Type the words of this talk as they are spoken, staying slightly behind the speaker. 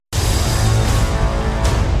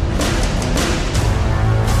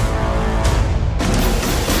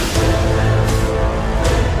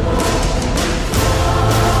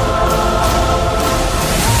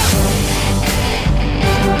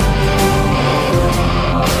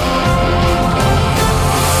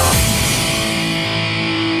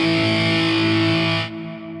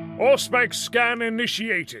Auspex scan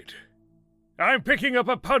initiated. I'm picking up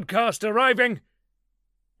a podcast arriving...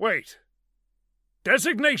 Wait.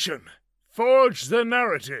 Designation. Forge the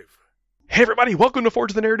narrative. Hey everybody, welcome to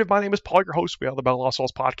Forge the Narrative. My name is Paul, your host. We are the Battle Lost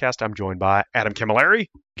Souls podcast. I'm joined by Adam Camilleri.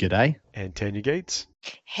 G'day. And Tanya Gates.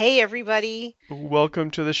 Hey everybody.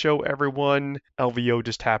 Welcome to the show, everyone. LVO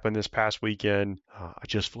just happened this past weekend. I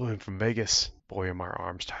just flew in from Vegas. Boy, are my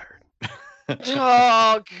arms tired.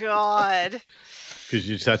 Oh, God. Because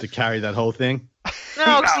you just had to carry that whole thing?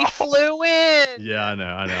 No, because he flew in. Yeah, I know.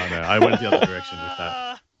 I went the other direction with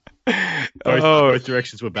that. Both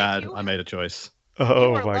directions were bad. I made a choice.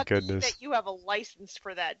 Oh, you my lucky goodness. that you have a license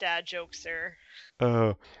for that dad joke, sir.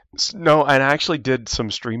 No, and I actually did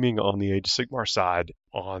some streaming on the Age of Sigmar side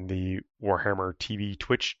on the Warhammer TV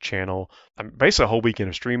Twitch channel. Basically a whole weekend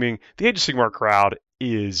of streaming. The Age of Sigmar crowd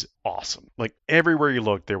is awesome. Like everywhere you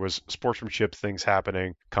look, there was sportsmanship things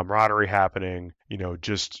happening, camaraderie happening,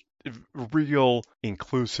 just real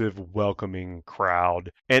inclusive, welcoming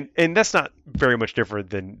crowd. And that's not very much different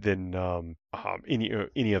than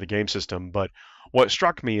any other game system, but what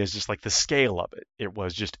struck me is just like the scale of it. It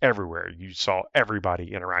was just everywhere. You saw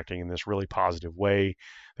everybody interacting in this really positive way.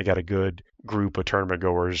 They got a good group of tournament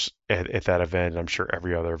goers at that event, and I'm sure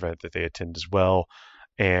every other event that they attend as well,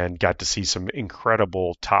 and got to see some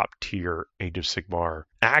incredible top tier Age of Sigmar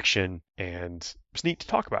action, and it was neat to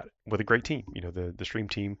talk about it with a great team. The stream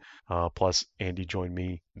team, plus Andy joined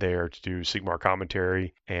me there to do Sigmar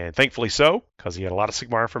commentary, and thankfully so, because he had a lot of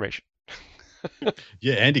Sigmar information.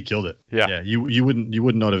 Yeah, Andy killed it. Yeah, you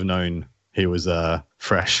would not have known he was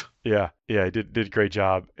fresh. Yeah, he did a great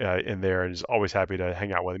job in there, and is always happy to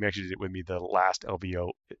hang out with him. He actually did it with me the last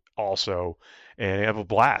LVO also, and I have a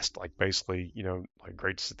blast. Like basically,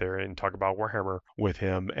 great to sit there and talk about Warhammer with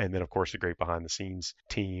him, and then of course a great behind the scenes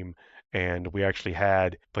team. And we actually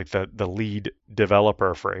had like the lead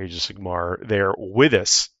developer for Age of Sigmar there with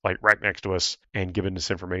us, like right next to us, and giving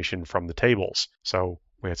us information from the tables. So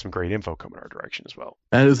we had some great info coming our direction as well.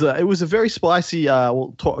 And it was a very spicy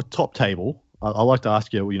top table. I'd like to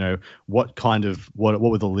ask you, what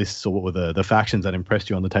were the lists or what were the factions that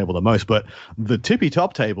impressed you on the table the most? But the tippy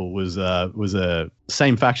top table was a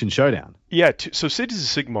same faction showdown. Yeah. So Cities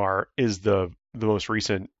of Sigmar is the most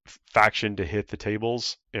recent faction to hit the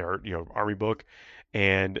tables, or army book.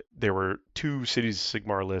 And there were 2 Cities of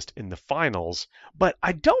Sigmar lists in the finals, but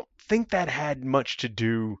I don't think that had much to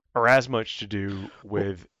do, or as much to do,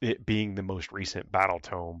 with it being the most recent battle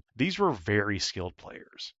tome. These were very skilled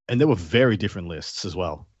players. And there were very different lists as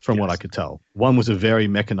well, from what I could tell. One was a very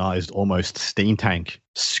mechanized, almost steam tank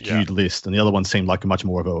skewed list, and the other one seemed like much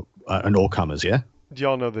more of an all-comers, yeah? Do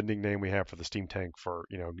y'all know the nickname we have for the steam tank for,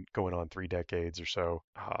 going on 3 decades or so?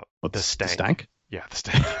 The stank. The stank? Yeah, the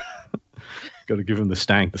stank. Got to give him the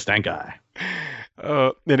stank guy.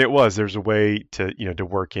 And there's a way to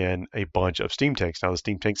work in a bunch of steam tanks. Now the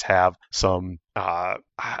steam tanks have some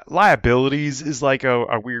liabilities is like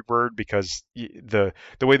a weird word, because the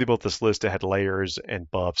way they built this list, it had layers and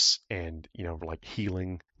buffs and like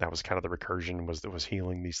healing. That was kind of the recursion was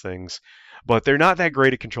healing these things, but they're not that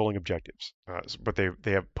great at controlling objectives. But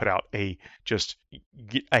they have put out a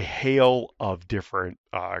hail of different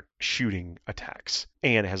shooting attacks,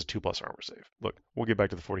 and it has a 2+ armor save. Look, we'll get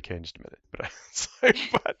back to the 40k in just a minute, but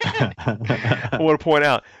I want to point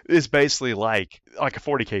out it's basically like a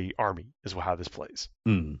 40k army is how this plays.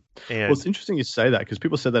 And it's interesting you say that, because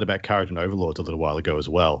people said that about Carriage and Overlords a little while ago as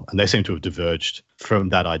well, and they seem to have diverged from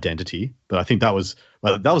that identity. But I think that was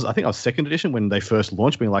I think that was 2nd edition when they first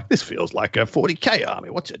launched, being like, this feels like a 40k army.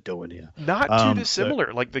 What's it doing here? Not too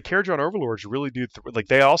dissimilar. Like the Carriage on Overlords really do.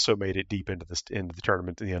 They also made it deep into the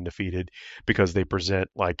tournament in the undefeated, because they present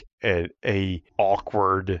like a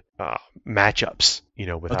awkward matchups.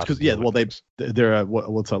 Without there are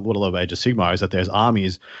what I love Age of Sigmar is that there's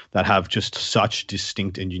armies that have just such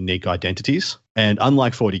distinct and unique identities. And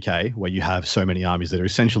unlike 40k, where you have so many armies that are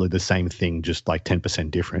essentially the same thing, just like 10%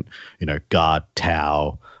 different, Guard,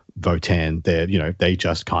 Tau, Votan, they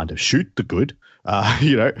just kind of shoot the good,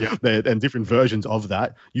 and different versions of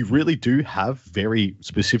that. You really do have very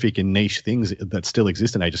specific and niche things that still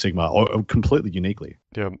exist in Age of Sigmar, or completely uniquely.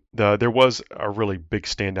 Yeah, there was a really big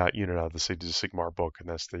standout unit out of the Cities of Sigmar book, and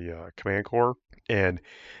that's the Command Corps. And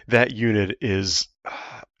that unit is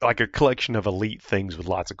like a collection of elite things with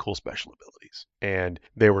lots of cool special abilities. And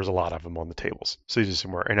there was a lot of them on the tables, Cities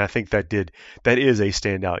of Sigmar. And I think that is a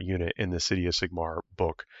standout unit in the City of Sigmar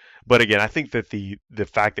book. But again, I think that the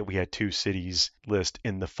fact that we had 2 cities list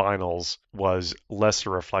in the finals was less a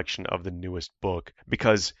reflection of the newest book,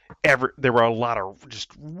 because there were a lot of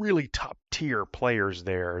just really top tier players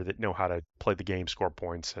there that know how to play the game, score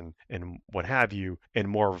points, and what have you, and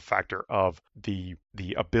more of a factor of the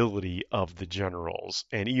ability of the generals.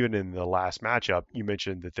 And even in the last matchup, you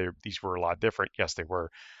mentioned that these were a lot different. Yes, they were.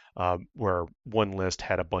 Where one list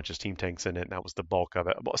had a bunch of steam tanks in it, and that was the bulk of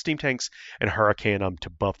it. Steam tanks and Hurricanum to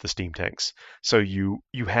buff the steam tanks. So you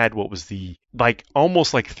had what was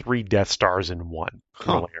almost like 3 Death Stars in one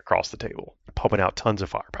rolling across the table, pumping out tons of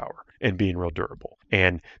firepower and being real durable.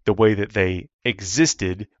 And the way that they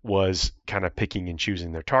existed was kind of picking and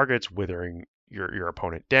choosing their targets, withering your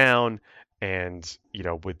opponent down, and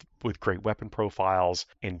with great weapon profiles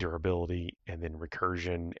and durability, and then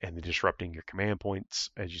recursion, and the disrupting your command points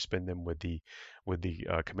as you spend them with the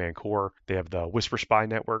command core. They have the Whisper Spy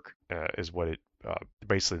network, is what it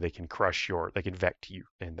basically they can vect you,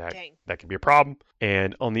 and that can be a problem.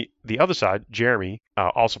 And on the other side, Jeremy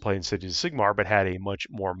also played in Cities of Sigmar, but had a much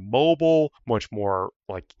more mobile, much more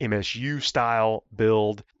like MSU style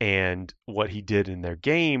build. And what he did in their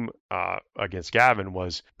game against Gavin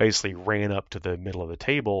was basically ran up to the middle of the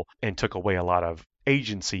table and took away a lot of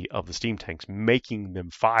agency of the steam tanks, making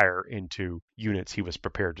them fire into units he was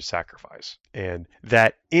prepared to sacrifice. And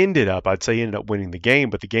that ended up winning the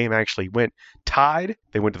game, but the game actually went tied.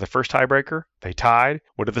 They went to the first tiebreaker, they tied,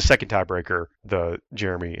 went to the second tiebreaker.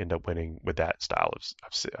 Jeremy ended up winning with that style of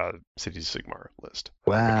Cities of Sigmar list.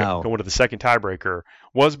 Wow. Going to the second tiebreaker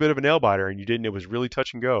was a bit of a nail biter, and it was really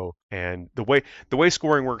touch and go. And the way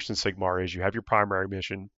scoring works in Sigmar is you have your primary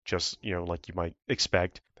mission, just like you might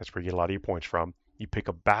expect. That's where you get a lot of your points from. You pick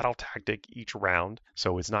a battle tactic each round,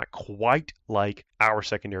 so it's not quite like our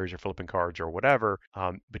secondaries or flipping cards or whatever,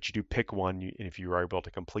 but you do pick one, and if you are able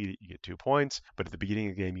to complete it, you get 2 points. But at the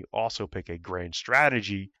beginning of the game, you also pick a grand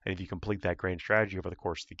strategy, and if you complete that grand strategy over the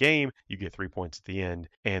course of the game, you get 3 points at the end.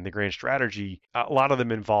 And the grand strategy, a lot of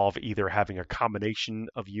them involve either having a combination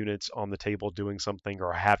of units on the table doing something,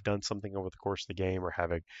 or have done something over the course of the game, or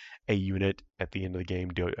having a unit at the end of the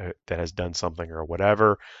game that has done something or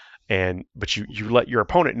whatever. But you let your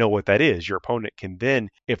opponent know what that is. Your opponent can then,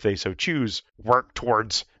 if they so choose, work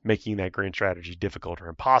towards making that grand strategy difficult or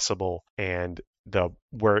impossible. And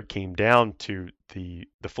where it came down to the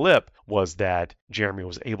flip was that Jeremy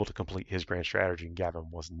was able to complete his grand strategy, and Gavin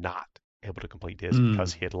was not able to complete his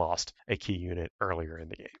because he had lost a key unit earlier in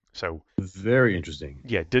the game. So very interesting.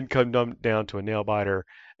 Yeah, didn't come down to a nail biter,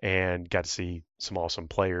 and got to see some awesome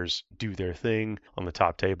players do their thing on the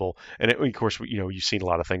top table. And of course, you've seen a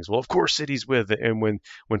lot of things. Well, of course, Cities with, and when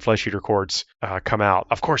Flesh Eater Courts come out,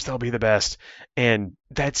 of course they'll be the best. And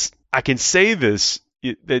I can say this.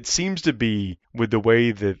 That seems to be, with the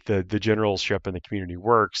way that the generalship in the community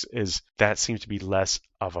works, is that seems to be less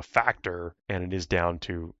of a factor, and it is down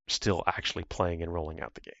to still actually playing and rolling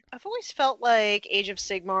out the game. I've always felt like Age of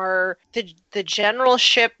Sigmar, the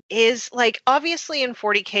generalship is, like, obviously in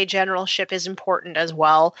 40k generalship is important as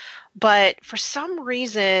well, but for some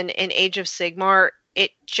reason in Age of Sigmar,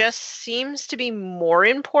 it just seems to be more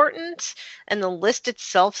important, and the list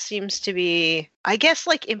itself seems to be, I guess,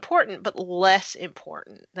 like, important, but less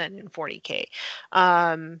important than in 40k.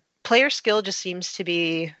 Player skill just seems to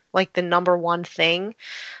be like the number one thing.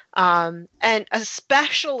 And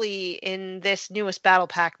especially in this newest battle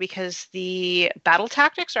pack, because the battle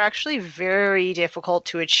tactics are actually very difficult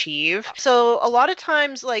to achieve. So a lot of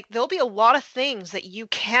times, like, there'll be a lot of things that you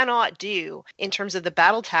cannot do in terms of the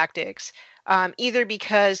battle tactics. Either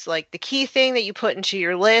because, like, the key thing that you put into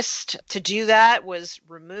your list to do that was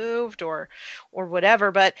removed or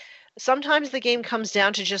whatever, but sometimes the game comes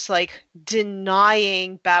down to just, like,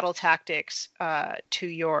 denying battle tactics to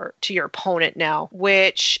your opponent now,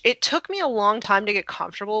 which it took me a long time to get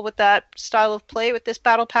comfortable with that style of play with this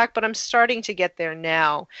battle pack, but I'm starting to get there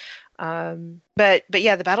now. But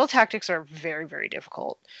yeah, the battle tactics are very, very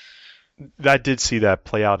difficult. I did see that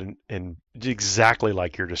play out in exactly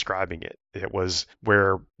like you're describing it. It was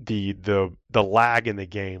where the lag in the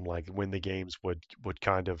game, like when the games would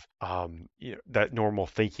kind of that normal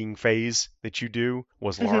thinking phase that you do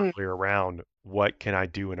was largely around what can I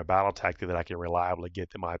do in a battle tactic that I can reliably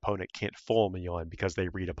get that my opponent can't fool me on because they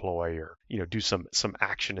redeploy or do some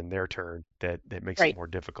action in their turn that makes it more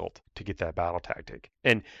difficult to get that battle tactic.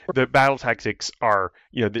 And the battle tactics are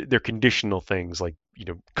they're conditional things like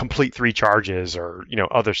complete 3 charges or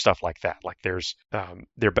other stuff like that. Like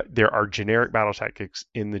there are generic battle tactics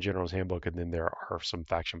in the General's Handbook, and then there are some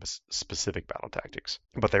faction specific battle tactics,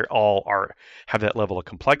 but they all have that level of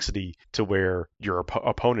complexity to where your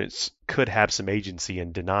opponents could have some agency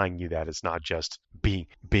in denying you that. It's not just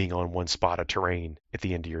being on one spot of terrain at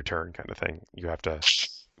the end of your turn kind of thing. You have to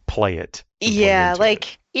play it. Yeah,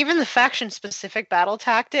 like even the faction specific battle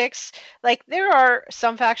tactics, like there are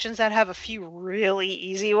some factions that have a few really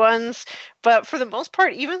easy ones, but for the most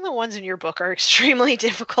part, even the ones in your book are extremely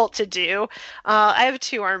difficult to do. I have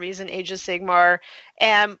 2 armies in Age of Sigmar,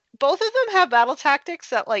 and both of them have battle tactics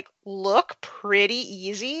that like look pretty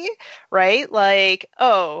easy, right? Like,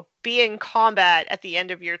 oh, be in combat at the end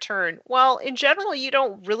of your turn. Well, in general, you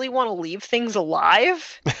don't really want to leave things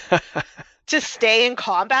alive to stay in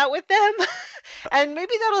combat with them. And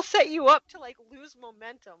maybe that'll set you up to like lose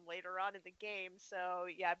momentum later on in the game. So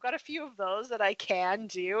yeah, I've got a few of those that I can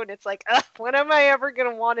do, and it's like, when am I ever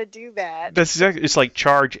gonna want to do that? That's exactly. It's like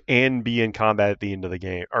charge and be in combat at the end of the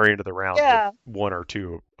game or end of the round with 1 or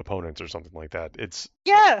 2 opponents or something like that. It's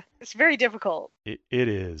very difficult. It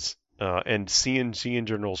is. And seeing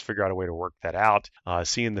generals figure out a way to work that out,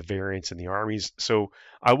 seeing the variance in the armies. So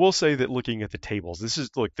I will say that looking at the tables,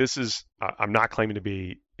 I'm not claiming to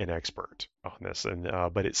be an expert on this,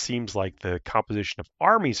 but it seems like the composition of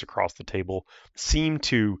armies across the table seem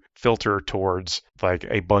to filter towards like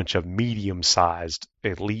a bunch of medium-sized,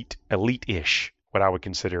 elite-ish, what I would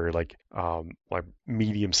consider like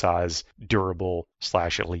medium-sized, durable /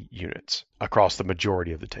 elite units across the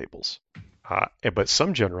majority of the tables. But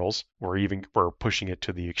some generals were pushing it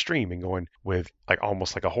to the extreme and going with like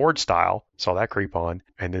almost like a horde style. Saw that creep on,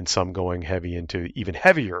 and then some going even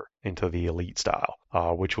heavier into the elite style,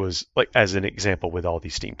 which was like as an example with all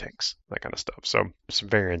these steam tanks, that kind of stuff. So some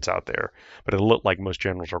variants out there, but it looked like most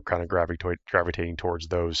generals are kind of gravitating towards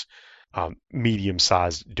those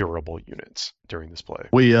medium-sized durable units during this play.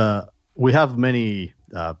 We have many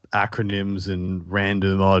acronyms and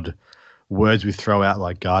random odd words we throw out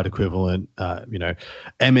like guard equivalent,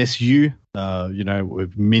 MSU,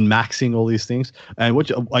 with min-maxing all these things.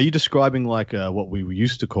 And are you describing like what we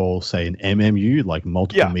used to call, say, an MMU, like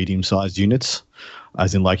multiple medium-sized units?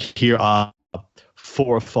 As in like here are 4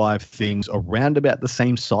 or 5 things around about the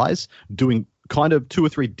same size doing kind of 2 or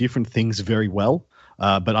 3 different things very well.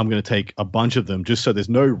 But I'm going to take a bunch of them just so there's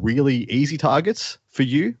no really easy targets for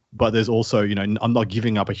you, but there's also, I'm not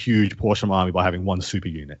giving up a huge portion of my army by having 1 super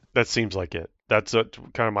unit. That seems like it. That's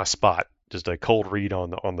kind of my spot. Just a cold read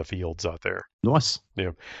on the fields out there. Nice.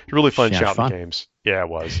 Yeah, really fun shouting games. Yeah, it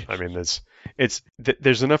was. I mean,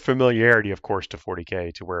 there's enough familiarity, of course, to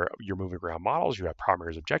 40K to where you're moving around models. You have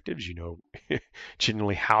primary objectives. You know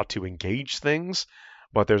generally how to engage things.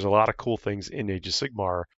 But there's a lot of cool things in Age of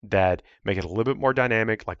Sigmar that make it a little bit more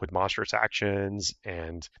dynamic, like with monstrous actions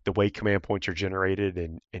and the way command points are generated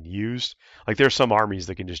and used. Like there's some armies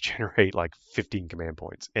that can just generate like 15 command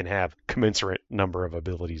points and have commensurate number of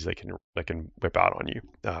abilities they can whip out on you.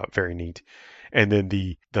 Very neat. And then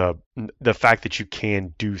the fact that you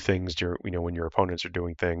can do things during, when your opponents are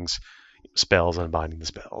doing things, spells, unbinding the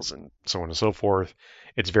spells, and so on and so forth.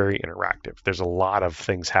 It's very interactive. There's a lot of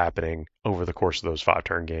things happening over the course of those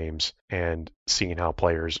 5-turn games and seeing how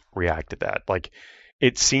players react to that. Like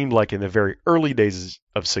it seemed like in the very early days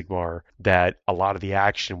of Sigmar that a lot of the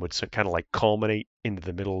action would kind of like culminate into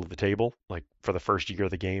the middle of the table. Like for the first year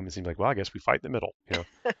of the game, it seemed like, well, I guess we fight in the middle.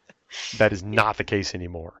 That is not the case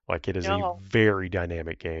anymore. Like it is a very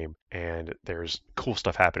dynamic game, and there's cool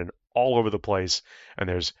stuff happening all over the place, and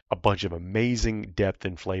there's a bunch of amazing depth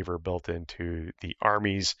and flavor built into the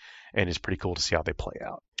armies, and it's pretty cool to see how they play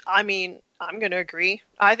out. I mean, I'm going to agree.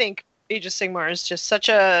 I think Age of Sigmar is just such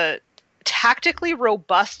a tactically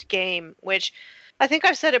robust game, which I think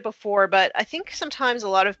I've said it before, but I think sometimes a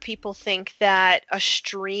lot of people think that a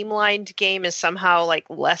streamlined game is somehow like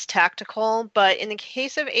less tactical. But in the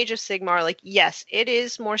case of Age of Sigmar, like, yes, it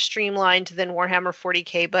is more streamlined than Warhammer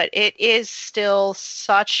 40K, but it is still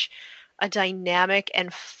such a dynamic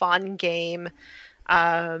and fun game.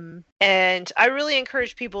 And I really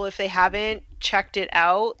encourage people, if they haven't checked it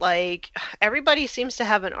out, like everybody seems to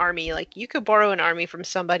have an army. Like you could borrow an army from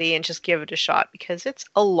somebody and just give it a shot because it's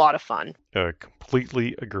a lot of fun.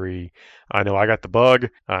 Completely agree. I know I got the bug.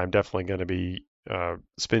 I'm definitely going to be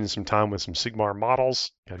spending some time with some Sigmar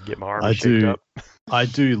models. Got to get my army shaped up. I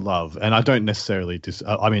do love, and I don't necessarily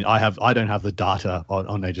I don't have the data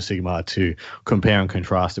on Age of Sigmar to compare and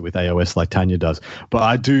contrast it with AOS like Tanya does, but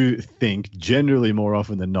I do think generally more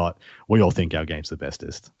often than not, we all think our game's the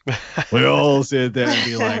bestest. We all sit there and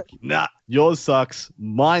be like, nah, yours sucks,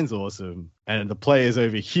 mine's awesome, and the players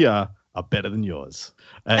over here are better than yours.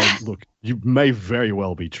 And look, you may very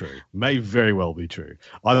well be true.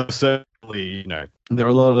 I certainly, there are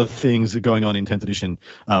a lot of things going on in 10th edition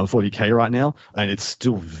 40K right now, and it's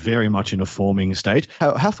still very much in a forming stage.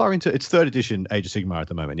 How far into it's 3rd edition Age of Sigmar at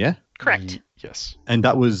the moment, yeah? Correct. Yes. And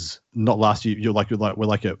that was not last year. We're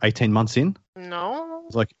like 18 months in. No,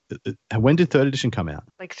 It's like, when did third edition come out?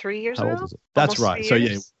 like 3 years How ago. old is it? That's Almost right. 3 So yeah,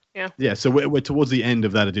 years. Yeah. yeah. So we're towards the end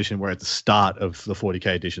of that edition. We're at the start of the 40k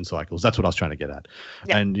edition cycles. That's what I was trying to get at.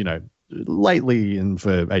 Yeah. And lately, and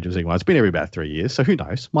for Age of Sigmar, it's been every about 3 years. So who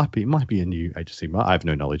knows? Might be a new Age of Sigmar. I have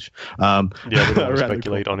no knowledge. Yeah, we don't want to around the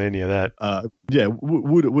speculate on any of that. Yeah,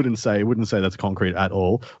 wouldn't say that's concrete at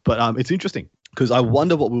all. But it's interesting because I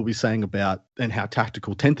wonder what we'll be saying about and how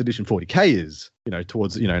tactical 10th edition 40k is,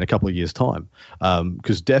 towards in a couple of years' time.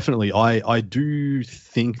 Because definitely, I do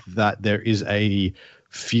think that there is a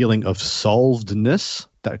feeling of solvedness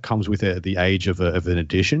that comes with the age of an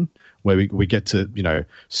edition, where we get to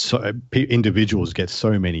individuals get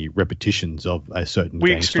so many repetitions of a certain we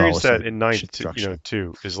game experienced style, that in ninth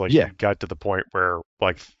too, is like you got to the point where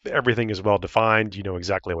like everything is well defined, you know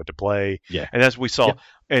exactly what to play. Yeah. And as we saw,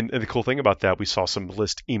 and the cool thing about that, we saw some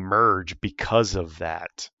lists emerge because of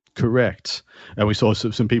that. Correct. And we saw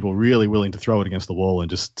some people really willing to throw it against the wall and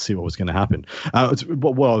just see what was going to happen. And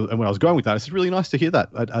when I was going with that, it's really nice to hear that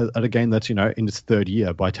at a game that's, in its third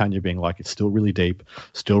year, by Tanya being like, it's still really deep,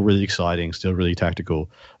 still really exciting, still really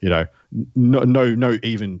tactical, no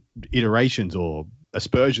even iterations or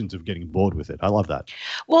aspersions of getting bored with it. I love that.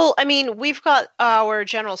 Well, I mean, we've got our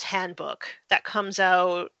General's Handbook that comes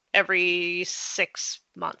out every 6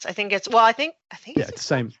 months. I think it's it's the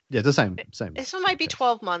same. Yeah, the same. This one might be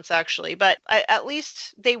 12 months actually, but at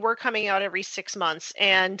least they were coming out every 6 months,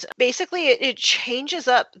 and basically it changes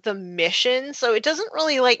up the mission, so it doesn't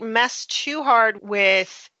really like mess too hard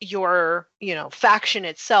with your faction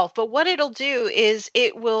itself. But what it'll do is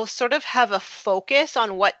it will sort of have a focus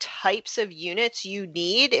on what types of units you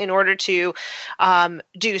need in order to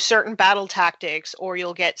do certain battle tactics, or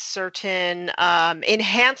you'll get certain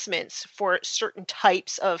enhancements for certain types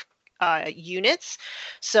of units.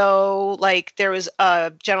 So like there was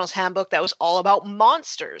a General's Handbook that was all about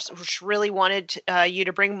monsters, which really wanted you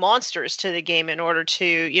to bring monsters to the game in order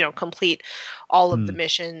to complete all of the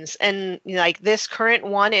missions. And like this current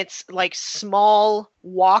one, it's like small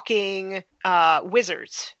walking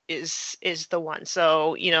wizards is the one.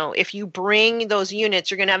 So if you bring those units,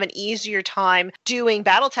 you're going to have an easier time doing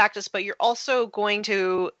battle tactics, but you're also going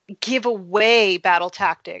to give away battle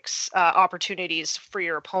tactics opportunities for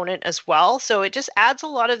your opponent as well. So it just adds a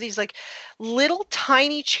lot of these like little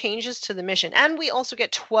tiny changes to the mission. And we also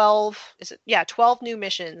get 12 new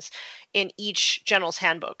missions in each General's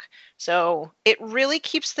Handbook. So it really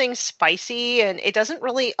keeps things spicy, and it doesn't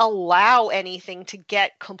really allow anything to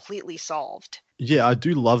get completely solved. Yeah, I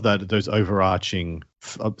do love that, those overarching,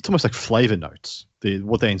 it's almost like flavor notes,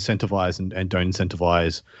 what they incentivize and don't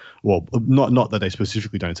incentivize. Well, not that they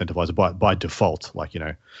specifically don't incentivize, but by default, like,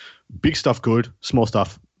 big stuff good, small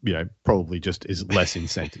stuff, probably just is less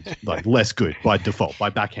incentive, like less good by default, by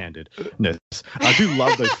backhandedness. I do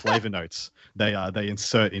love those flavor notes they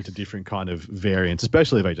insert into different kind of variants,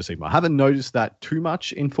 especially of Age of Sigmar. I haven't noticed that too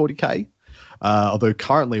much in 40k. Although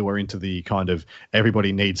currently we're into the kind of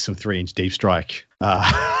everybody needs some 3-inch deep strike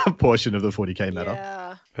portion of the 40k meta.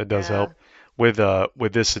 Yeah, it does help. With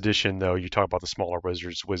this edition, though, you talk about the smaller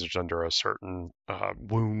wizards under a certain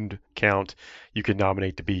wound count, you can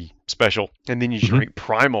nominate to be special, and then you generate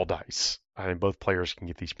primal dice. And both players can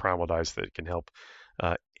get these primal dice that can help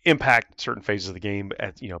impact certain phases of the game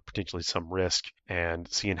at potentially some risk, and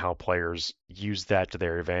seeing how players use that to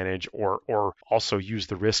their advantage, or also use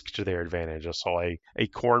the risk to their advantage. I saw a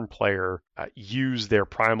Khorne player use their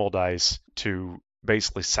primal dice to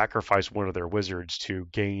basically sacrifice one of their wizards to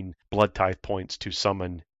gain blood tithe points to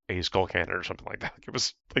summon a skull cannon or something like that. It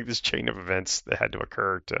was like this chain of events that had to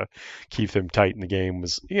occur to keep them tight in the game.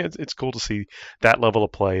 It's cool to see that level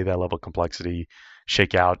of play, that level of complexity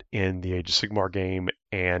shake out in the Age of Sigmar game.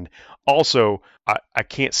 And also, I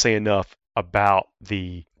can't say enough about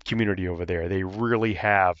the community over there. They really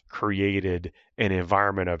have created an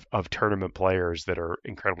environment of tournament players that are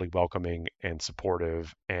incredibly welcoming and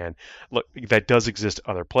supportive. And look, that does exist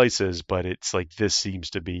other places, but it's like this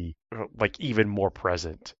seems to be like even more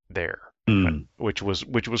present there, which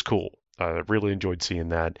was cool. Really enjoyed seeing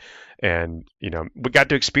that, and we got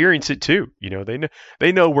to experience it too.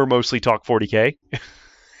 They know we're mostly talk 40k.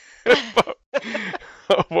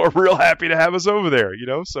 We're real happy to have us over there,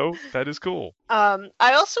 so that is cool. I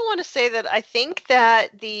also want to say that I think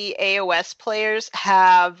that the AOS players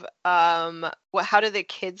have how do the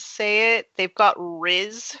kids say it? They've got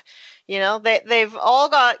Riz. They've all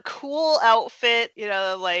got cool outfit,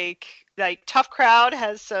 like like Tough Crowd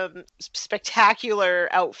has some spectacular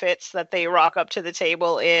outfits that they rock up to the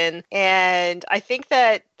table in, and I think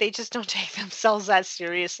that they just don't take themselves that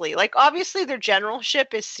seriously. Like, obviously their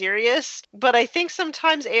generalship is serious, but I think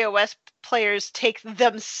sometimes AOS players take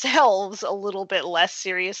themselves a little bit less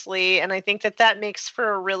seriously, and I think that that makes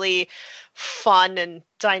for a really fun and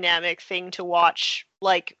dynamic thing to watch.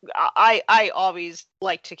 Like, I always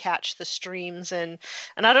like to catch the streams, and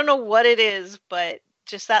I don't know what it is, but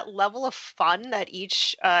just that level of fun that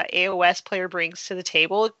each AOS player brings to the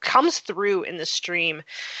table comes through in the stream.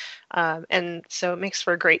 And so it makes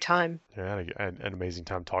for a great time. Yeah, an amazing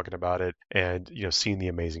time talking about it, and seeing the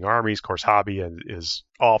amazing armies. Of course, Hobby is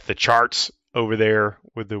off the charts over there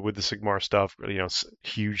with the Sigmar stuff.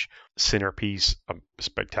 Huge centerpiece,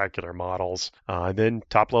 spectacular models, and then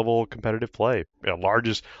top level competitive play.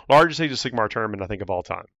 Largest Age of Sigmar tournament I think of all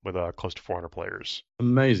time, with close to 400 players.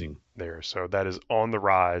 Amazing. There, so that is on the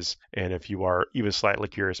rise. And if you are even slightly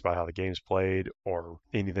curious about how the game's played or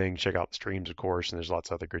anything, check out the streams, of course. And there's lots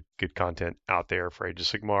of other good content out there for Age of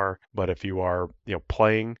Sigmar. But if you are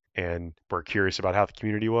playing and were curious about how the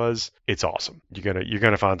community was, it's awesome. You're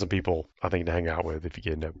gonna find some people I think to hang out with if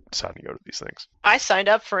you end up deciding to go to these things. I signed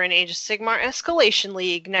up for an Age of Sigmar Escalation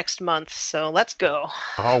League next month, so let's go.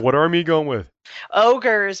 Oh, what army are you going with?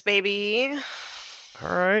 Ogres, baby.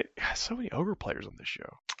 All right. So many ogre players on this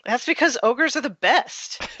show. That's because ogres are the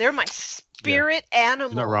best. They're my spirit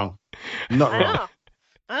animal. Not wrong. Not wrong.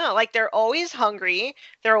 I know. Like, they're always hungry.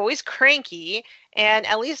 They're always cranky. And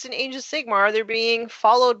at least in Age of Sigmar, they're being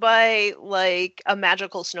followed by, like, a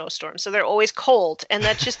magical snowstorm. So they're always cold. And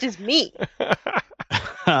that just is me.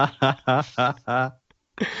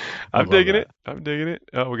 I'm digging it.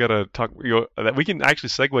 We got to talk. We can actually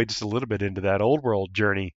segue just a little bit into that old world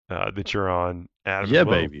journey that you're on, Adam. Yeah,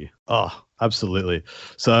 baby. Oh, absolutely.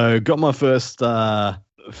 So got my first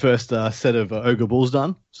set of ogre bulls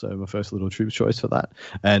done. So my first little troop choice for that,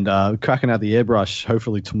 and cracking out the airbrush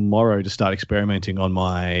hopefully tomorrow to start experimenting on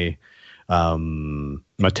my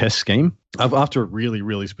my test scheme. After a really,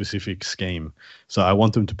 really specific scheme. So I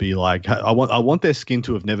want them to be like, I want their skin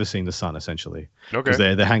to have never seen the sun, essentially. Okay. Because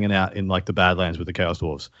they're hanging out in like the Badlands with the Chaos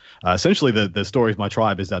Dwarves. Essentially, the story of my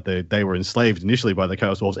tribe is that they were enslaved initially by the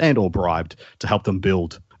Chaos Dwarves and or bribed to help them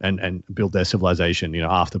build and build their civilization.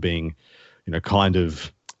 After being, kind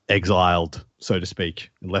of exiled, so to speak,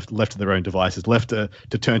 and left to their own devices, left to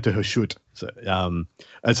turn to Hashut. So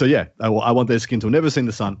I want their skin to have never seen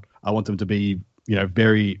the sun. I want them to be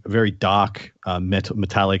very, very dark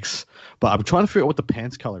metallics. But I'm trying to figure out what the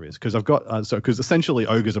pants color is, because I've got because essentially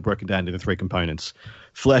ogres are broken down into 3 components: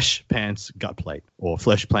 flesh, pants, gut plate, or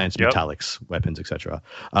flesh, pants, metallics, weapons, etc.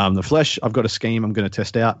 The flesh, I've got a scheme I'm going to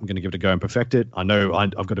test out. I'm going to give it a go and perfect it. I know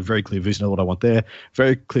I've got a very clear vision of what I want there.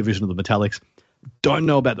 Very clear vision of the metallics. Don't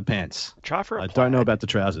know about the pants. Try for a plaid. I don't know about the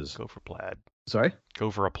trousers. Go for plaid. Sorry?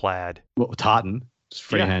 Go for a plaid. Well, tartan. Just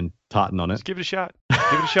freehand tartan on it. Just give it a shot. Give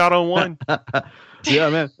it a shot on one. Yeah,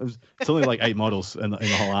 man. It's only like 8 models in the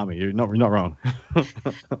whole army. You're not wrong.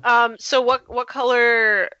 So what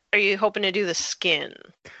color are you hoping to do the skin?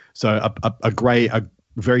 So a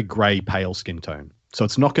very gray pale skin tone. So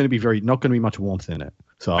it's not going to be much warmth in it.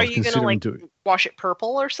 So are you going to wash it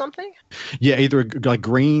purple or something? Yeah, either like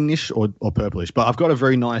greenish or purplish. But I've got a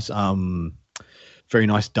very nice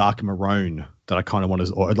dark maroon that I kind of want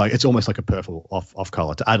to, or like it's almost like a purple off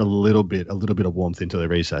color to add a little bit of warmth into the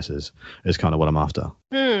recesses is kind of what I'm after.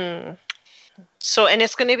 So, and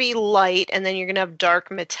it's going to be light, and then you're going to have dark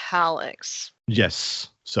metallics. Yes.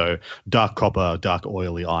 So dark copper, dark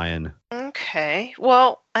oily iron. Okay.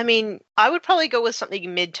 Well, I mean, I would probably go with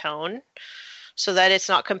something mid-tone so that it's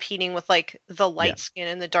not competing with like the light skin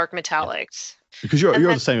and the dark metallics. Because you're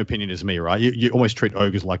the same opinion as me, right? You almost treat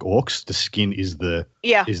ogres like orcs. The skin is the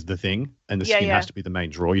thing, and the skin has to be the main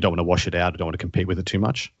draw. You don't want to wash it out. You don't want to compete with it too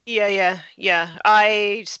much. Yeah.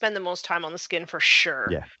 I spend the most time on the skin for sure.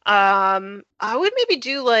 Yeah. I would maybe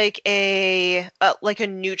do like a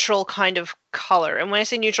neutral kind of color, and when I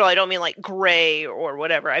say neutral, I don't mean like gray or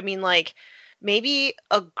whatever. I mean like maybe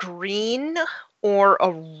a green or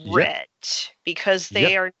a red, because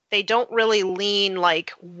they don't really lean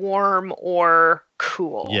like warm or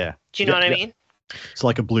cool. Yeah. Do you know what I mean? It's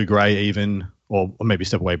like a blue gray even, or maybe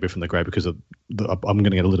step away a bit from the gray because I'm going to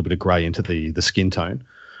get a little bit of gray into the skin tone.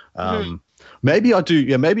 Maybe I do.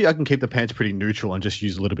 Yeah, maybe I can keep the pants pretty neutral and just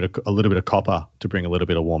use a little bit of copper to bring a little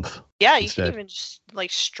bit of warmth. Yeah, you instead. can even just like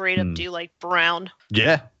straight up do like brown.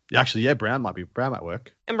 Yeah. Actually, yeah, brown might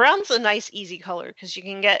work. And brown's a nice, easy color because you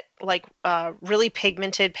can get like really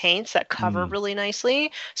pigmented paints that cover really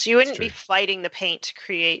nicely. So you wouldn't be fighting the paint to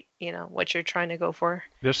create, what you're trying to go for.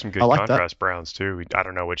 There's some good contrast browns too. I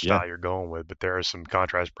don't know which style you're going with, but there are some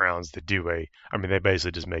contrast browns that they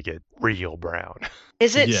basically just make it real brown.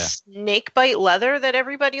 Is it snakebite leather that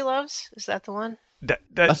everybody loves? Is that the one?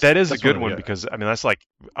 That is a good one because that's like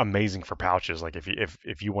amazing for pouches. Like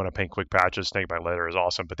if you want to paint quick pouches, snakebite leather is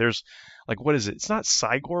awesome. But there's like, what is it? It's not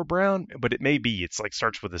Sigmar brown, but it may be. It's like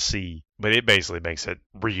starts with a C, but it basically makes it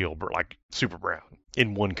real, like super brown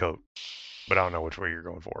in one coat. But I don't know which way you're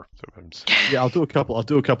going for. So I'll do a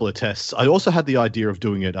couple of tests. I also had the idea of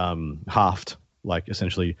doing it halved. Like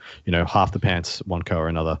essentially, half the pants, one coat or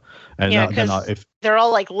another, and if they're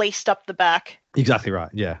all like laced up the back. Exactly right.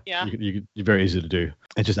 Yeah. You're very easy to do.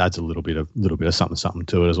 It just adds a little bit of something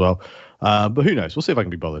to it as well. But who knows? We'll see if I can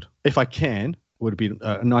be bothered. If I can, would it be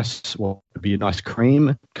a nice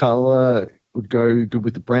cream color? Would go good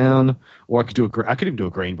with the brown, or I could even do a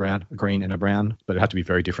green and a brown, but it'd have to be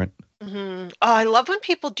very different. Mm-hmm. Oh, I love when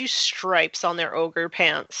people do stripes on their ogre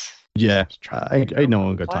pants. Yeah, ain't no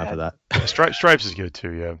one got time for that. Stripes is good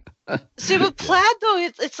too, yeah. See, but plaid though,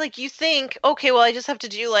 it's like you think, okay, well, I just have to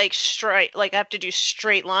do like I have to do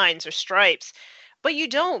straight lines or stripes, but you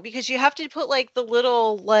don't because you have to put like the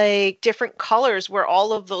little like different colors where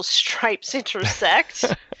all of those stripes intersect.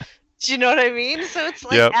 Do you know what I mean? So it's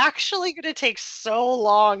like actually going to take so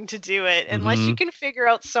long to do it unless you can figure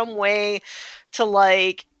out some way to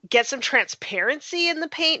like get some transparency in the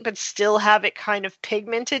paint, but still have it kind of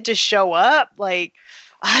pigmented to show up. Like,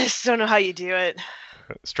 I just don't know how you do it.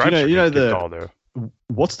 Stripes call, though.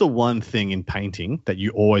 What's the one thing in painting that you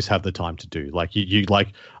always have the time to do? Like you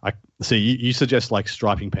suggest like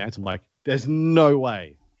striping pants. I'm like, there's no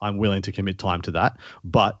way I'm willing to commit time to that.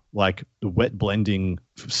 But like the wet blending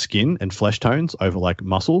skin and flesh tones over like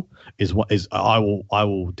muscle is I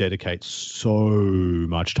will dedicate so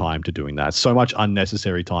much time to doing that. So much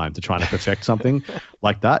unnecessary time to trying to perfect something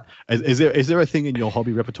like that. Is there a thing in your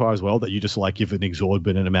hobby repertoire as well that you just like give an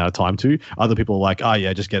exorbitant amount of time to? Other people are like, oh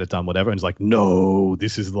yeah, just get it done, whatever. And it's like, no,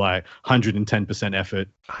 this is like 110% effort.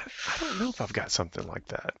 I don't know if I've got something like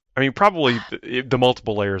that. I mean, probably the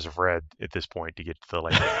multiple layers of red at this point to get to the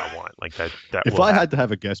layer I want. Like that. If I had to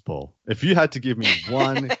have a guess, Paul, if you had to give me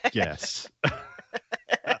one guess.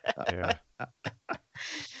 Yeah.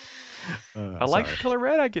 I like the color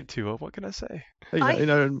red I get to. What can I say? He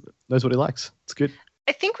knows what he likes. It's good.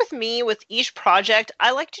 I think with me, with each project,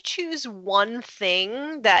 I like to choose one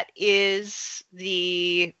thing that is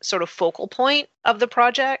the sort of focal point of the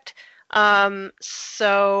project.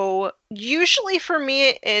 So usually for me,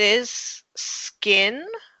 it is skin,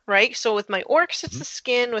 right? So with my orcs, it's the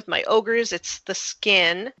skin. With my ogres, it's the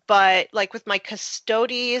skin. But like with my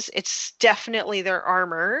custodies, it's definitely their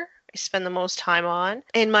armor. I spend the most time on.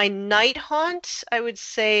 In my night haunt, I would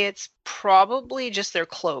say it's probably just their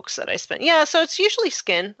cloaks that I spend. Yeah, so it's usually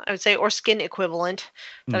skin, I would say, or skin equivalent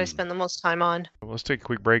that I spend the most time on. Well, let's take a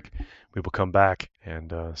quick break. We will come back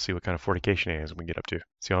and see what kind of 40k shenanigans we get up to.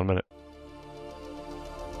 See you in a minute.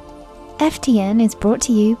 FTN is brought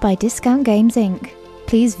to you by Discount Games Inc.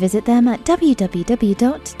 Please visit them at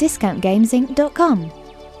www.discountgamesinc.com.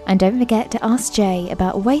 And don't forget to ask Jay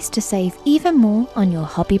about ways to save even more on your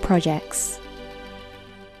hobby projects.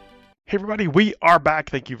 Hey everybody, we are back.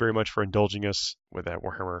 Thank you very much for indulging us with that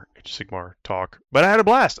Warhammer Age of Sigmar talk. But I had a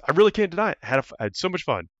blast. I really can't deny it. I had so much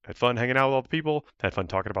fun. Had fun hanging out with all the people. Had fun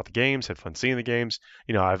talking about the games. Had fun seeing the games.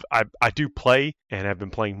 You know, I do play and have been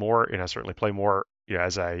playing more, and I certainly play more. You know,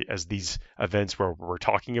 as these events where we're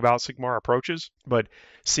talking about Sigmar approaches, but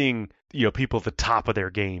seeing people at the top of their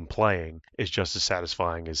game playing is just as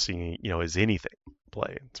satisfying as seeing as anything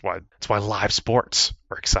play. It's why live sports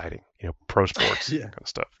are exciting. Pro sports, that kind of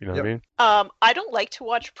stuff. You know what I mean? I don't like to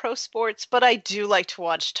watch pro sports, but I do like to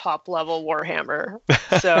watch top level Warhammer.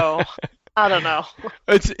 So. I don't know.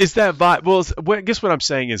 It's that vibe. Well, I guess what I'm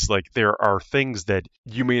saying is like there are things that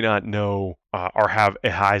you may not know or have a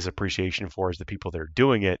highest appreciation for as the people that are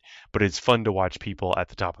doing it, but it's fun to watch people at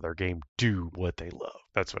the top of their game do what they love.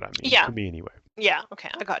 That's what I mean. Yeah. To me anyway. Yeah. Okay.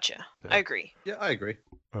 I gotcha. Yeah. I agree. Yeah, I agree.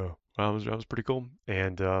 Oh, well, that was pretty cool.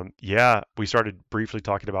 And we started briefly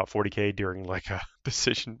talking about 40k during like a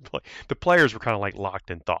decision play. The players were kind of like locked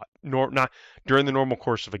in thought, not during the normal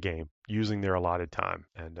course of a game, using their allotted time,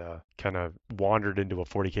 and kind of wandered into a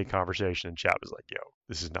 40k conversation. And chat was like, "Yo,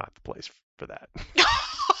 this is not the place for that."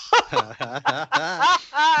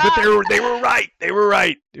 But they were right. They were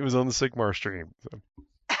right. It was on the Sigmar stream. So.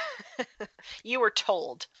 You were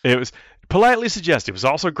told. It was politely suggested. It was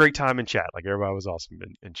also a great time in chat. Like everybody was awesome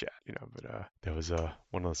in chat, But there was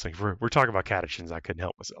one of those things. We're talking about catechins. I couldn't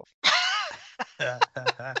help myself.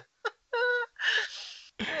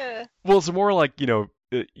 Well, it's more like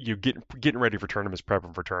you getting ready for tournaments,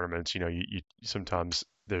 prepping for tournaments. You sometimes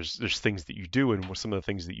there's things that you do, and some of the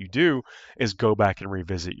things that you do is go back and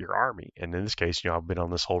revisit your army. And in this case, I've been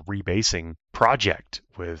on this whole rebasing project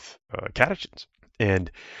with catechins.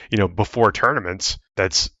 And before tournaments,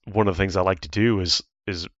 that's one of the things I like to do is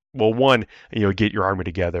well, one, get your army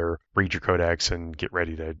together, read your codex, and get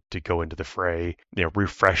ready to go into the fray.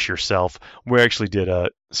 Refresh yourself. We actually did Adam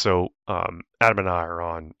and I are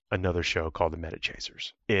on another show called the Meta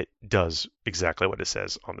Chasers. It does exactly what it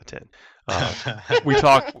says on the tin. We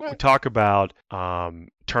talk about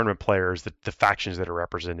tournament players, the factions that are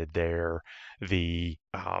represented there,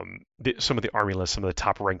 some of the army lists, some of the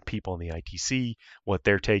top ranked people in the ITC, what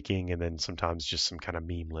they're taking, and then sometimes just some kind of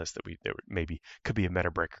meme list that maybe could be a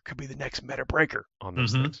meta breaker, could be the next meta breaker on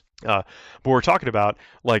those things. But we're talking about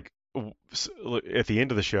like at the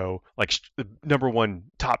end of the show, like the number one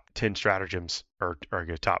top 10 stratagems, or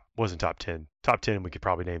wasn't top 10. Top 10, we could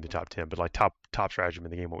probably name the top 10, but like top stratagem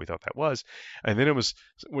in the game, what we thought that was. And then it was,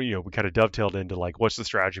 we kind of dovetailed into like, what's the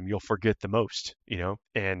stratagem you'll forget the most,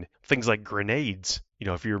 and things like grenades.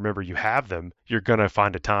 If you remember you have them, you're going to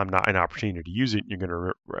find a time, not an opportunity to use it. You're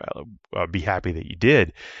going to be happy that you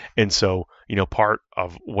did. And so, part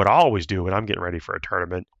of what I always do when I'm getting ready for a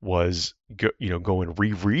tournament was go and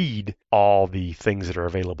reread all the things that are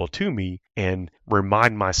available to me and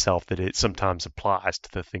remind myself that it sometimes applies to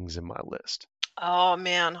the things in my list. Oh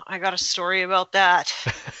man, I got a story about that.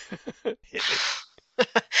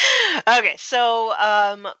 Okay, so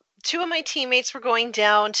two of my teammates were going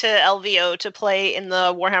down to LVO to play in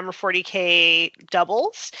the Warhammer 40K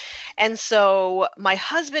doubles. And so my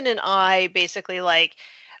husband and I basically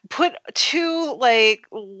put two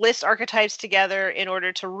list archetypes together in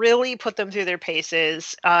order to really put them through their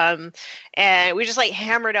paces. And we just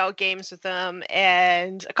hammered out games with them.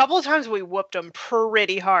 And a couple of times we whooped them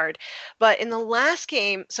pretty hard. But in the last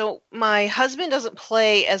game, so my husband doesn't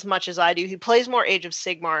play as much as I do. He plays more Age of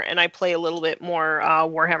Sigmar, and I play a little bit more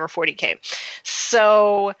Warhammer 40K.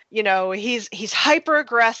 So, he's hyper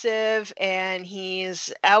aggressive, and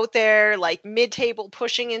he's out there mid-table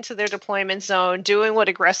pushing into their deployment zone, doing what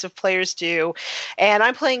aggressive players do. And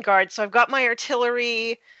I'm playing guard, so I've got my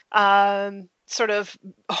artillery sort of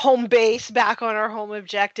home base back on our home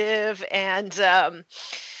objective. And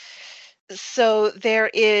so there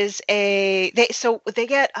is they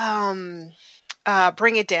get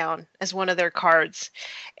Bring It Down as one of their cards.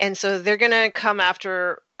 And so they're going to come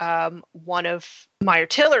after one of my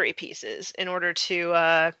artillery pieces in order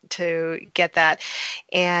to get that.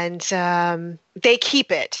 And they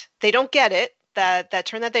keep it. They don't get it that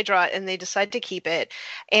turn that they draw, and they decide to keep it.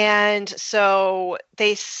 And so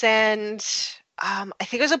they send, I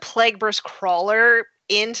think it was a Plague Burst Crawler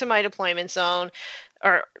into my deployment zone.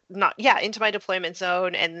 Into my deployment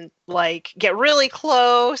zone, and get really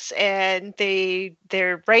close, and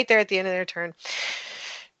they're right there at the end of their turn.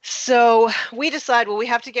 So we decide, well, we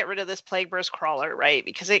have to get rid of this Plague Burst Crawler, right?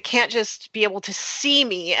 Because it can't just be able to see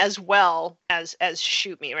me as well as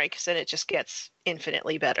shoot me, right? Because then it just gets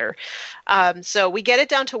infinitely better. So we get it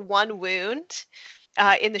down to one wound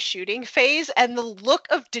in the shooting phase, and the look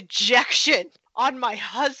of dejection on my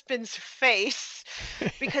husband's face,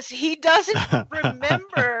 because he doesn't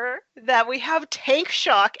remember that we have tank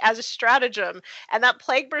shock as a stratagem, and that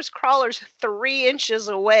Plague Burst Crawler's 3 inches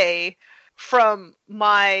away from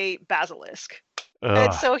my basilisk.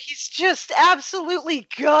 And so he's just absolutely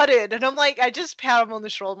gutted. And I'm I just pat him on the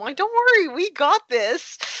shoulder. I'm don't worry, we got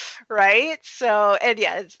this. Right? So, and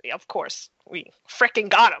yeah, of course, we freaking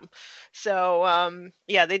got him. So,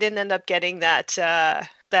 they didn't end up getting that.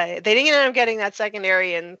 They didn't end up getting that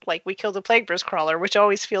secondary, and we killed the Plague Burst Crawler, which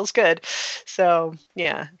always feels good. So,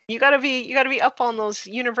 yeah, you gotta be up on those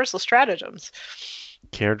universal stratagems.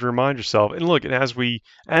 Care to remind yourself. And look, and as the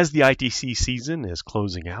ITC season is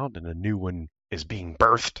closing out and a new one is being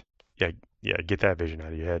birthed, get that vision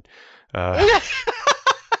out of your head.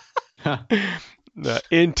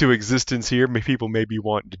 Into existence here. People may be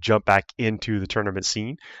wanting to jump back into the tournament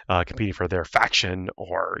scene, competing for their faction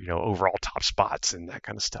or overall top spots and that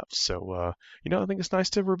kind of stuff. So I think it's nice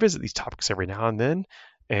to revisit these topics every now and then.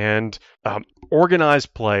 And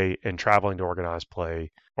organized play and traveling to organized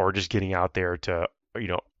play, or just getting out there to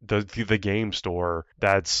the game store,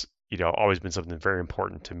 that's always been something very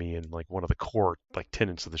important to me, and like one of the core like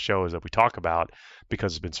tenets of the show is that we talk about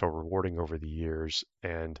because it's been so rewarding over the years.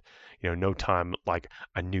 And no time like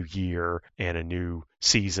a new year and a new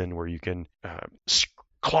season where you can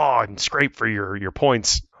claw and scrape for your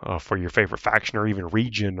points for your favorite faction or even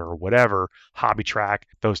region or whatever, hobby track,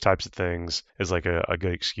 those types of things is like a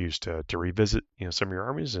good excuse to revisit some of your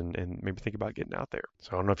armies and maybe think about getting out there.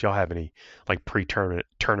 So I don't know if y'all have any like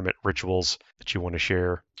tournament rituals that you want to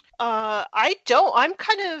share. I don't. I'm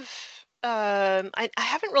kind of. I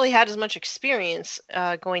haven't really had as much experience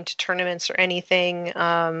going to tournaments or anything.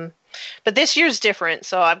 But this year's different,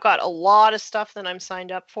 so I've got a lot of stuff that I'm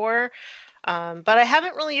signed up for. But I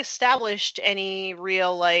haven't really established any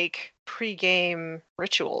real like pre-game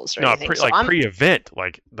rituals or anything. Pre-event,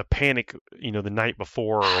 like the panic, the night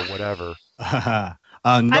before or whatever. I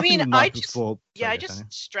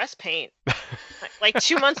just stress paint. Like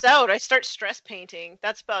 2 months out, I start stress painting.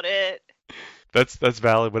 That's about it. That's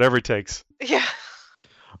valid. Whatever it takes. Yeah.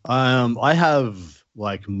 I have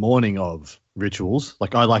like morning of rituals.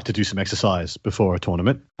 Like I like to do some exercise before a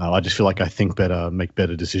tournament. I just feel like I think better, make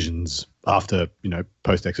better decisions after,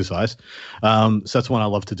 post exercise. So that's one I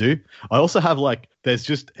love to do. I also have there's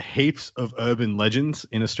just heaps of urban legends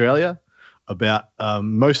in Australia about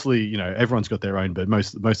mostly, everyone's got their own, but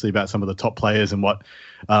mostly about some of the top players and what,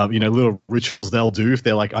 little rituals they'll do if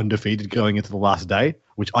they're like undefeated going into the last day,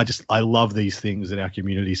 which I love these things in our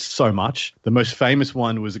community so much. The most famous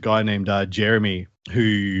one was a guy named Jeremy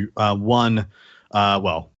who won,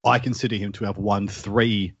 I consider him to have won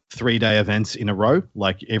three-day events in a row.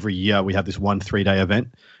 Like every year we have this 1 3-day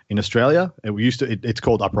event in Australia. It's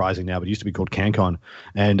called Uprising now, but it used to be called CanCon.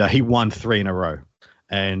 And he won 3 in a row.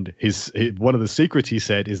 And one of the secrets he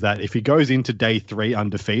said is that if he goes into day 3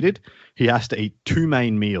 undefeated, he has to eat 2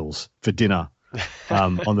 main meals for dinner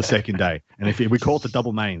on the second day. And we call it the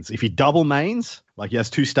double mains. If he double mains, like he has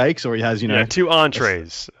 2 steaks or he has 2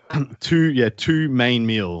 entrees, 2 main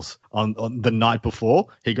meals on the night before,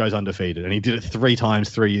 he goes undefeated. And he did it 3 times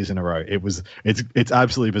 3 years in a row. It's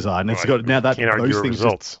absolutely bizarre. And it's got now that those things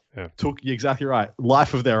results. Took exactly right,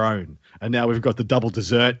 life of their own. And now we've got the double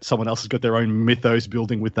dessert. Someone else has got their own mythos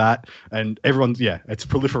building with that, and everyone's it's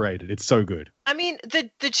proliferated. It's so good. I mean,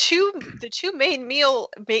 the two main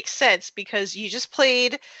meal makes sense because you just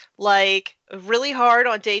played like really hard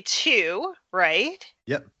on day 2, right?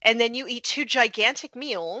 Yep. And then you eat 2 gigantic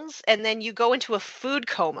meals, and then you go into a food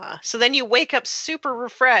coma. So then you wake up super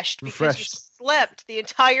refreshed because you slept the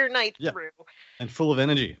entire night through. And full of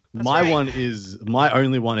energy. That's my right.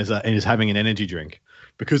 only one is having an energy drink.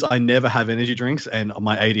 Because I never have energy drinks and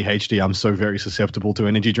my ADHD, I'm so very susceptible to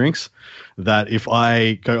energy drinks that if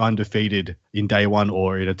I go undefeated in day 1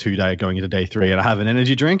 or in a 2-day going into day 3 and I have an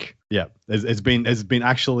energy drink, there's been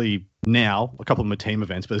actually now a couple of my team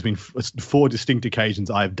events, but there's been 4 distinct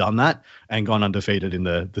occasions I've done that and gone undefeated in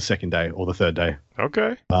the second day or the third day.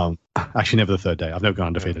 Okay. Actually, never the third day. I've never gone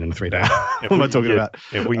undefeated in a 3-day. What am I talking about?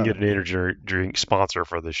 If we can get an energy drink sponsor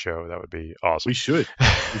for this show, that would be awesome. We should.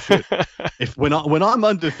 When I'm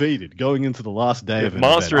undefeated going into the last day of an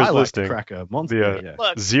Monster event, is I listing. like to crack a Monster.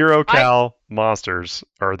 Look, zero cal monsters,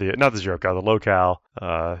 or not the zero cal, the low cal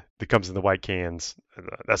that comes in the white cans.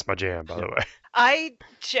 That's my jam, by the way. I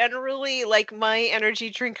generally my energy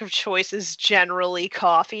drink of choice is generally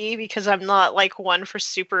coffee because I'm not like one for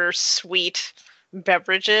super sweet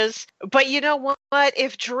beverages. But you know what?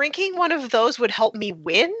 If drinking one of those would help me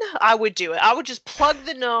win, I would do it. I would just plug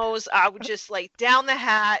the nose. I would just down the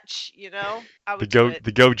hatch. I would do it.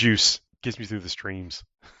 The go juice gets me through the streams.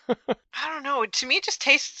 I don't know. To me, it just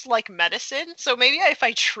tastes like medicine. So maybe if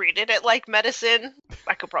I treated it like medicine,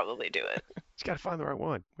 I could probably do it. Just gotta find the right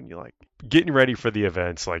one. When you getting ready for the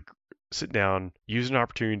events, sit down, use an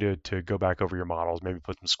opportunity to go back over your models, maybe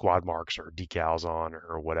put some squad marks or decals on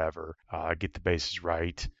or whatever, get the bases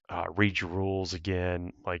right, read your rules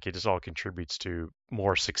again. It just all contributes to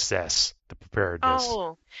more success, the preparedness.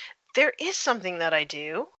 Oh, there is something that I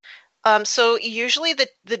do. So usually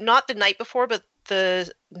not the night before, but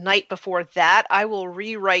the night before that, I will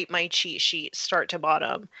rewrite my cheat sheet start to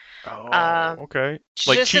bottom. Oh, okay.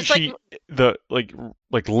 Cheat sheet, the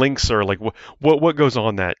links or what goes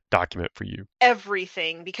on that document for you?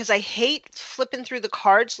 Everything, because I hate flipping through the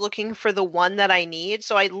cards looking for the one that I need.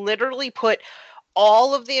 So I literally put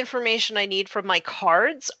all of the information I need from my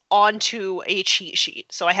cards onto a cheat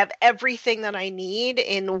sheet. So I have everything that I need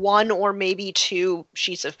in 1 or maybe 2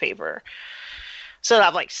 sheets of paper. So I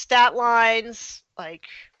have stat lines,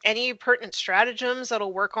 any pertinent stratagems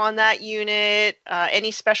that'll work on that unit,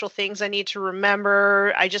 any special things I need to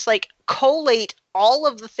remember. I just collate all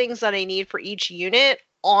of the things that I need for each unit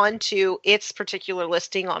onto its particular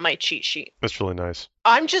listing on my cheat sheet. That's really nice.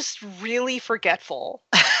 I'm just really forgetful.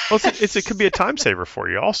 Well, it could be a time saver for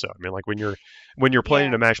you also. I mean, like when you're playing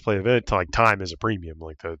Yeah. a match play event, like time is a premium.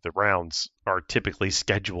 Like the rounds are typically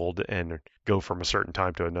scheduled and go from a certain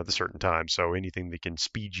time to another certain time. So anything that can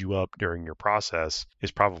speed you up during your process is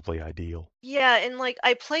probably ideal. Yeah, and like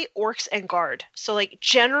I play orcs and guard. So like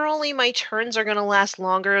generally my turns are gonna last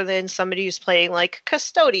longer than somebody who's playing like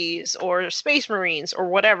custodes or space marines or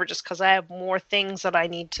whatever, just because I have more things that I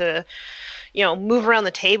need to, move around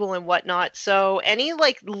the table and whatnot. So any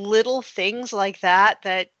like little things like that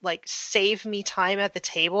like save me time at the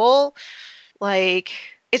table, like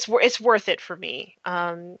it's worth it for me.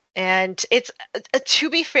 And it's to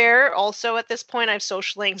be fair, also at this point I have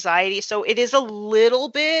social anxiety, so it is a little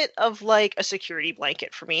bit of like a security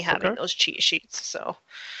blanket for me having those cheat sheets. So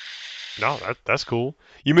no, that's cool.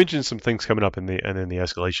 You mentioned some things coming up in the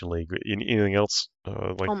escalation league. Anything else?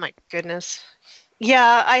 oh my goodness.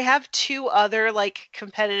 Yeah, I have 2 other like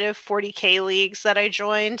competitive 40K leagues that I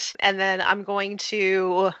joined, and then I'm going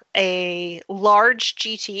to a large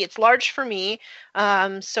GT. It's large for me.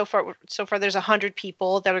 So far there's 100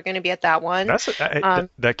 people that are going to be at that one.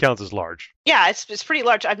 That counts as large. Yeah, it's pretty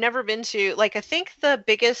large. I've never been to, like, I think the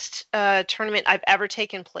biggest tournament I've ever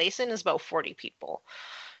taken place in is about 40 people.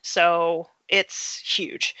 So it's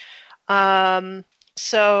huge.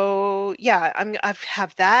 So yeah, I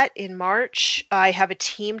have that in March. I have a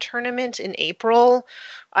team tournament in April.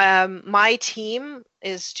 My team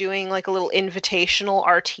is doing like a little invitational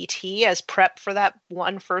RTT as prep for that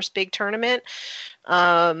one first big tournament.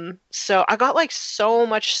 So I got like so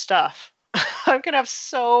much stuff. I'm gonna have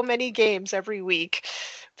so many games every week.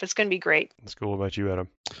 But it's gonna be great. That's cool. What about you,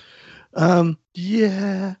 Adam?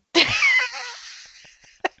 Yeah.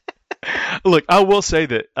 Look, I will say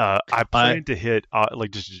that I plan to hit,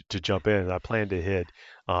 just to jump in, I plan to hit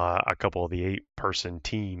a couple of the 8-person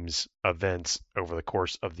teams events over the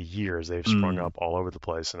course of the year as they've sprung up all over the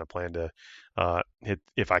place. And I plan to hit,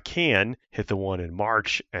 if I can, hit the one in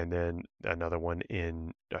March and then another one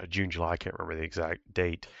in June, July. I can't remember the exact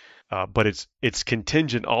date. But it's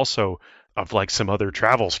contingent also of like some other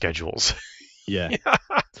travel schedules. Yeah.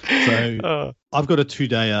 So I've got a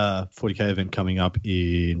 2-day 40K event coming up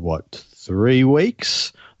in 3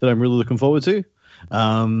 weeks that I'm really looking forward to.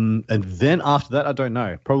 And then after that, I don't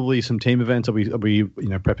know. Probably some team events. I'll be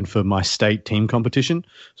prepping for my state team competition.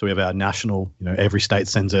 So we have our national. Every state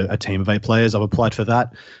sends a team of 8 players. I've applied for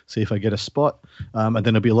that. See if I get a spot. And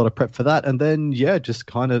then there'll be a lot of prep for that. And then just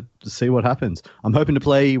kind of see what happens. I'm hoping to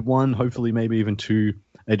play 1, hopefully maybe even 2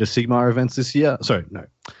 Age of Sigmar events this year. Sorry, no.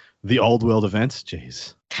 The old world events.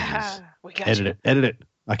 Jeez. We got Edit it.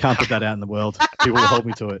 I can't put that out in the world. People will hold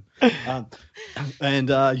me to it.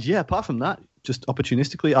 Apart from that, just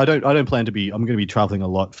opportunistically, I don't plan to be. I'm going to be traveling a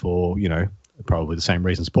lot for probably the same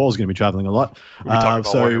reasons Paul's going to be traveling a lot. Talking about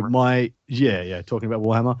Warhammer. Talking about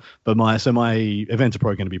Warhammer. But my events are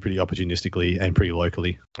probably going to be pretty opportunistically and pretty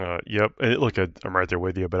locally. Yep. Look, I'm right there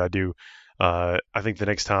with you, but I do. I think the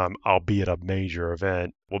next time I'll be at a major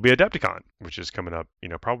event will be Adepticon, which is coming up,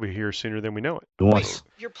 probably here sooner than we know it. Nice.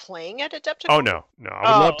 You're playing at Adepticon? Oh no,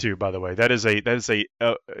 I would love to. By the way, the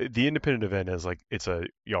independent event is like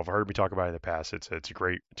y'all have heard me talk about it in the past. It's a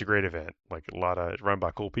great event. Like it's run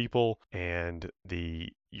by cool people, and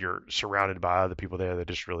you're surrounded by other people there that are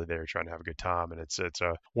just really there trying to have a good time, and it's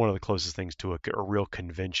one of the closest things to a real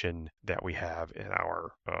convention that we have in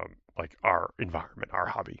our our environment, our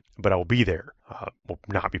hobby. But I will be there. Will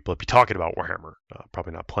not be talking about Warhammer.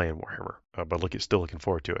 Probably not playing Warhammer. But still looking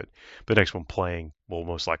forward to it. The next one playing will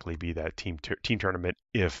most likely be that team tournament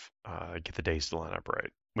if I get the days to line up right,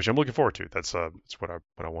 which I'm looking forward to. That's what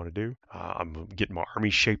I want to do. I'm getting my army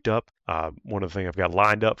shaped up. One of the things I've got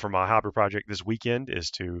lined up for my hobby project this weekend is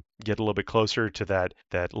to get a little bit closer to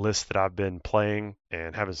that list that I've been playing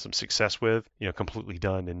and having some success with. Completely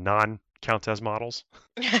done in non-count as models.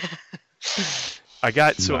 I've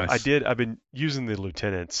been using the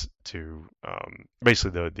lieutenants to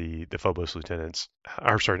basically the Phobos lieutenants.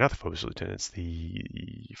 Or sorry, not the Phobos lieutenants.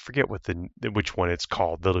 Forget which one it's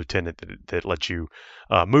called. The lieutenant that lets you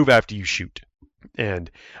move after you shoot. And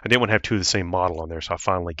I didn't want to have 2 of the same model on there, so I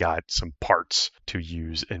finally got some parts to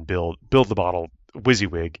use and build the model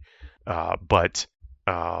WYSIWYG. But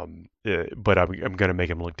I'm going to make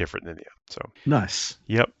them look different than the other. So nice.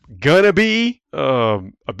 Yep, gonna be a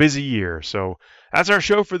busy year. So that's our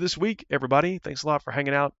show for this week, everybody. Thanks a lot for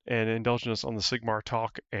hanging out and indulging us on the Sigmar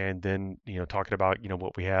talk, and then talking about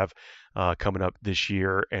what we have coming up this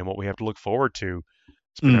year and what we have to look forward to.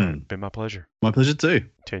 It's been my pleasure. My pleasure too.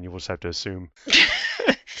 Tanya will just have to assume.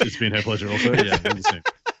 It's been her pleasure also. Yeah,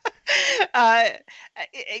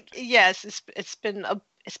 Yes, it's been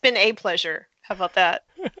a pleasure. How about that?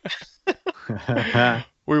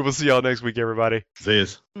 We will see y'all next week, everybody. See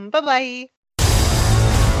yous. Bye-bye.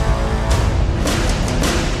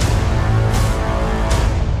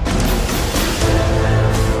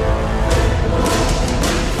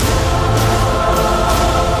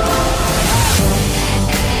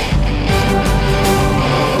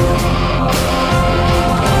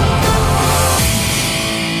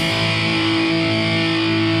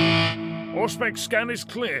 Auspex scan is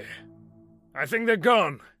clear. I think they're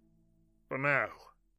gone. For now.